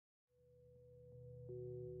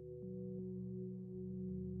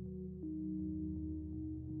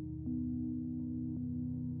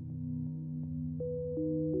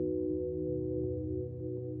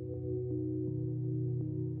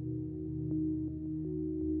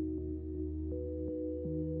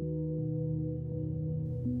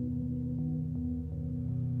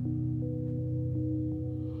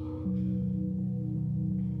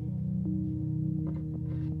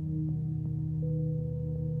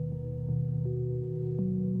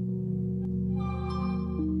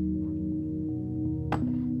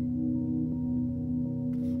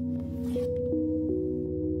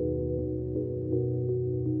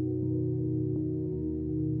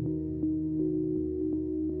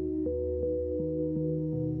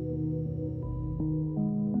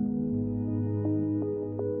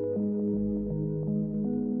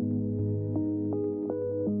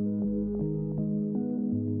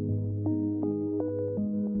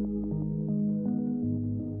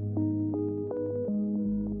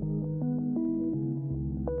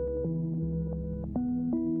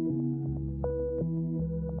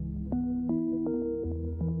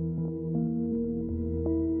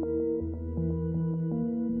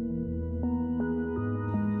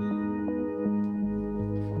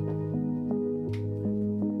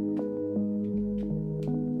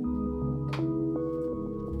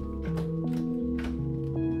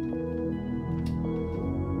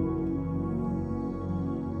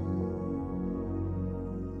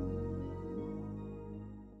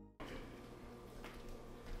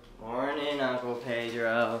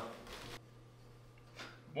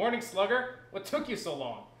morning, slugger. What took you so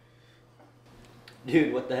long?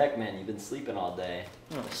 Dude, what the heck, man? You've been sleeping all day.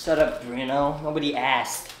 Oh, shut up, Bruno. Nobody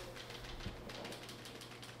asked.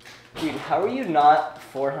 Dude, how are you not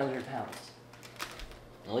 400 pounds?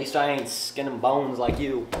 At least I ain't skin and bones like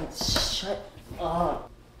you. Shut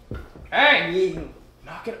up. Hey!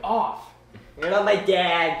 Knock it off. You're not my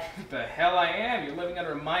dad. The hell I am. You're living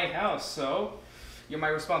under my house, so you're my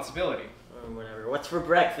responsibility. Whatever. What's for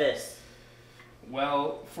breakfast?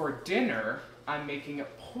 Well, for dinner, I'm making a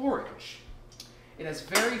porridge. It has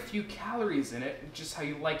very few calories in it, just how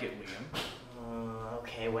you like it, Liam.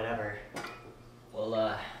 Okay, whatever.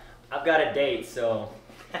 Well, I've got a date, so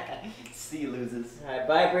see you, losers. Alright,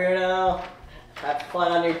 bye, Bruno. Have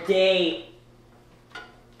fun on your date.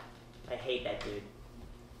 I hate that dude.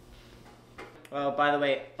 Well, by the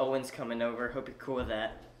way, Owen's coming over. Hope you're cool with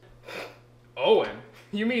that. Owen?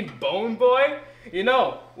 You mean Bone Boy? You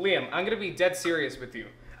know, Liam, I'm gonna be dead serious with you.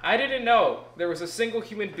 I didn't know there was a single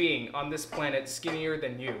human being on this planet skinnier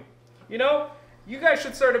than you. You know, you guys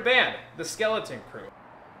should start a band, the Skeleton Crew.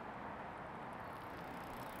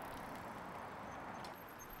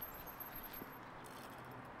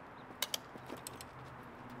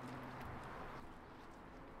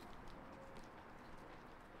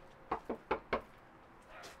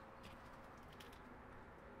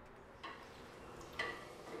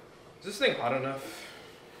 Is this thing hot enough?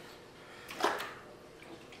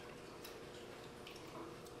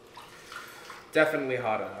 Definitely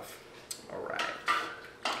hot enough. Alright.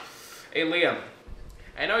 Hey Liam,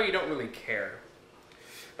 I know you don't really care,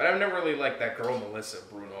 but I've never really liked that girl Melissa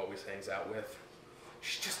Bruno always hangs out with.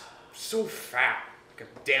 She's just so fat, like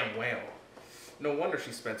a damn whale. No wonder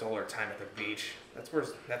she spends all her time at the beach.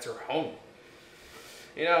 That's her home.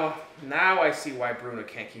 You know, now I see why Bruno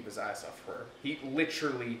can't keep his eyes off her. He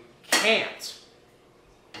literally can't.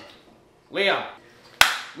 Liam!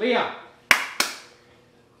 Liam!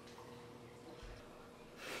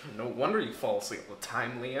 No wonder you fall asleep all the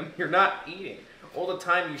time, Liam. You're not eating. All the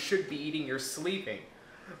time you should be eating, you're sleeping.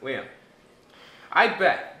 Liam, I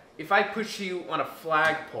bet if I push you on a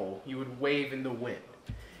flagpole, you would wave in the wind.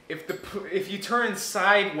 If you turn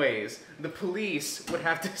sideways, the police would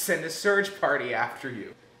have to send a search party after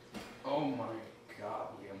you. Oh my God,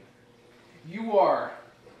 Liam. You are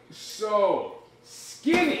so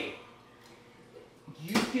skinny.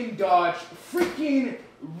 You can dodge freaking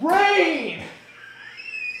rain!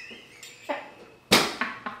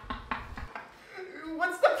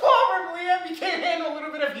 What's the problem, Liam? You can't handle a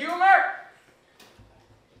little bit of humor?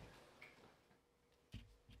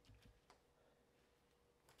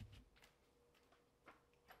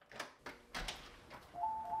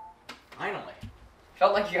 Finally.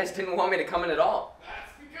 Felt like you guys didn't want me to come in at all.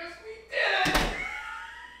 That's because we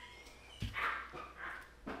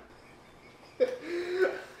did!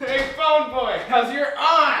 Hey, phone boy, how's your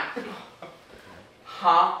aunt?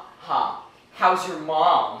 Ha ha. How's your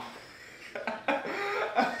mom?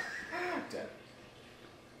 Dead.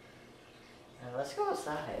 Let's go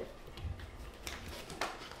outside.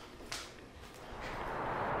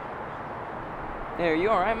 Hey, are you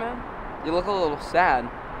alright, man? You look a little sad,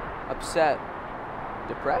 upset,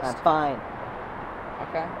 depressed. I'm fine.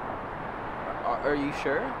 Okay. Are you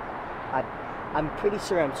sure? I'm pretty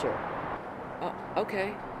sure I'm sure.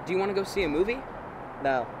 Okay. Do you want to go see a movie?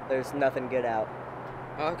 No, there's nothing good out.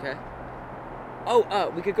 Okay.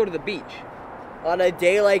 Oh, we could go to the beach. On a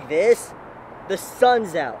day like this, the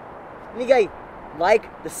sun's out. You think I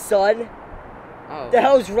like the sun? Oh. The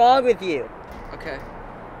hell's wrong with you? Okay.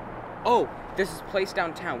 Oh, there's this place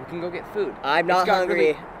downtown. We can go get food. I'm not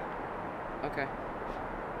hungry. Okay.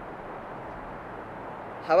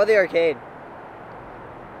 How about the arcade?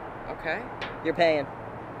 Okay. You're paying.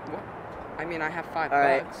 What? I mean, I have $5,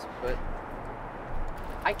 right. but...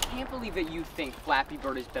 I can't believe that you think Flappy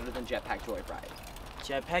Bird is better than Jetpack Joyride.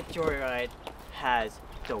 Jetpack Joyride has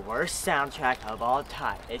the worst soundtrack of all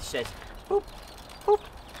time. It's just boop, boop,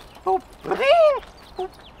 boop, boop,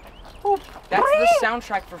 boop, boop. That's the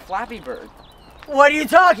soundtrack for Flappy Bird. What are you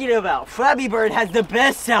talking about? Flappy Bird has the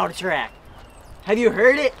best soundtrack. Have you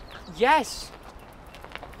heard it? Yes.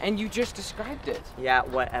 And you just described it. Yeah,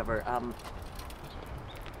 whatever.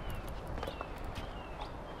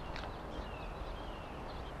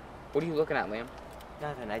 What are you looking at, Liam?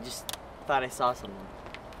 Nothing. I just thought I saw something.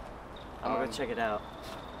 I'm gonna go check it out.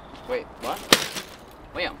 Wait, what?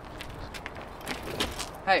 Liam.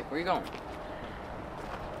 Hey, where you going?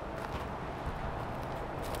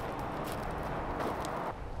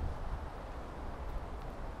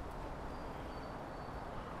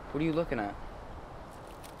 What are you looking at?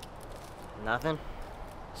 Nothing?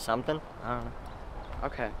 Something? I don't know.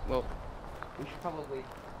 Okay, well, we should probably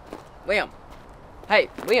Liam. Hey,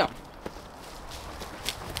 Liam.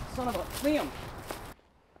 Son of a... Liam.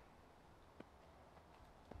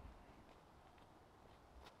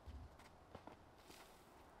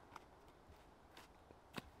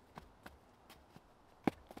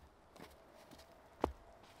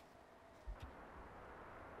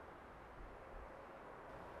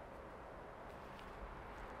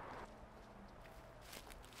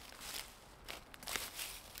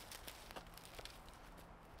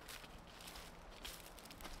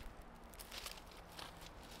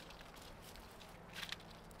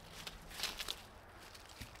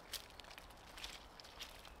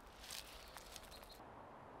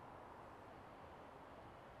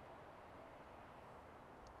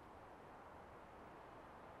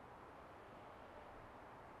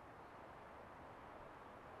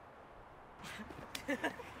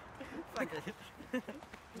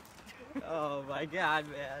 Oh my God,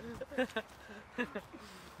 man.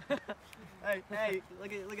 hey,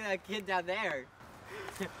 look at that kid down there.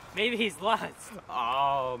 Maybe he's lost.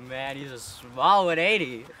 Oh man, he's a small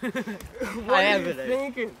 180. What are you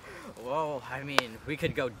thinking? Whoa, I mean, we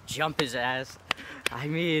could go jump his ass. I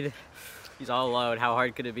mean, he's all alone. How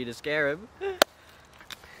hard could it be to scare him? Hey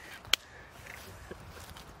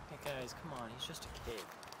guys, come on, he's just a kid.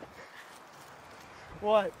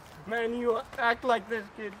 What? Man, you act like this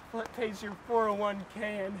kid pays your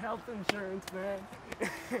 401k and health insurance, man.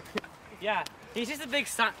 Yeah, he's just a big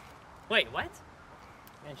son. Wait, what?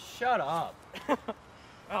 Man, shut up.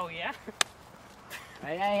 Oh yeah?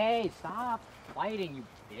 Hey, stop fighting, you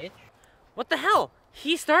bitch. What the hell?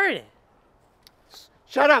 He started it.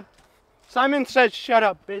 Shut up! Simon says shut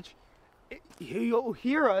up, bitch. You'll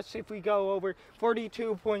hear us if we go over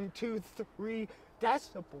 42.23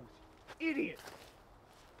 decibels. Idiot.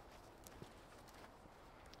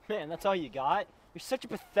 Man, that's all you got? You're such a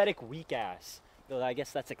pathetic weak ass. Though I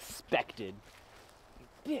guess that's expected.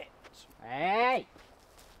 Bitch. Hey!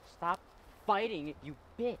 Stop fighting, you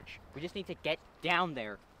bitch. We just need to get down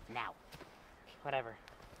there now. Whatever.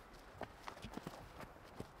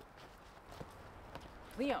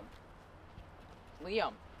 Liam.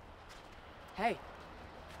 Liam. Hey.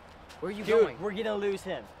 Where are you Dude, going? we're gonna lose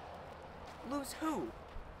him. Lose who?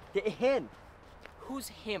 Him. Who's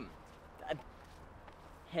him?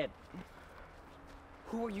 Him.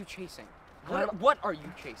 Who are you chasing? I- What are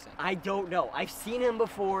you chasing? I don't know. I've seen him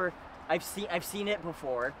before. I've seen it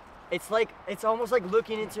before. It's almost like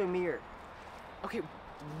looking into a mirror. Okay,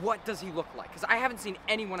 what does he look like? Because I haven't seen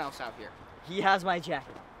anyone else out here. He has my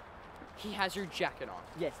jacket. He has your jacket on.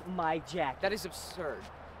 Yes, my jacket. That is absurd.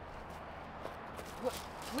 Look,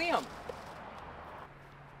 Liam!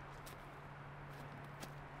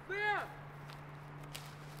 Liam!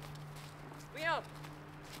 Liam!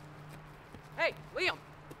 Hey, Liam!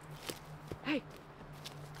 Hey!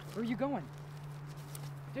 Where are you going?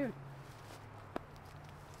 Dude.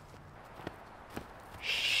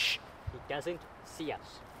 Shh. He doesn't see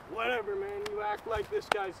us. Whatever, man. You act like this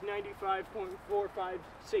guy's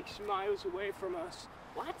 95.456 miles away from us.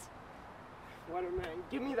 What? Whatever, man.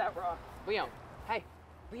 Give me that rock. Liam, hey,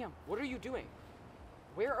 Liam, what are you doing?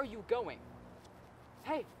 Where are you going?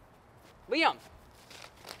 Hey, Liam!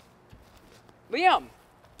 Liam!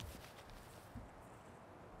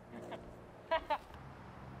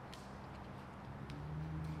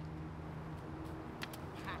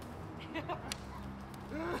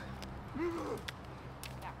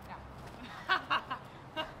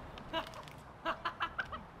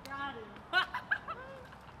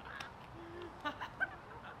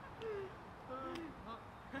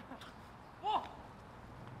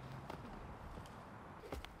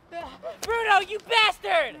 Bruno, you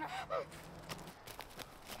bastard!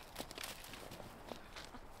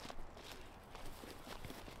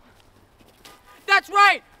 That's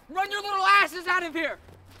right! Run your little asses out of here!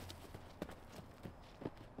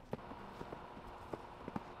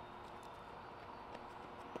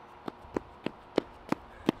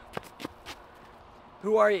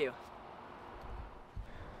 Who are you?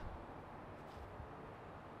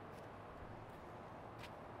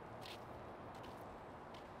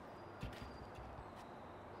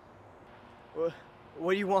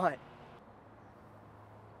 What do you want?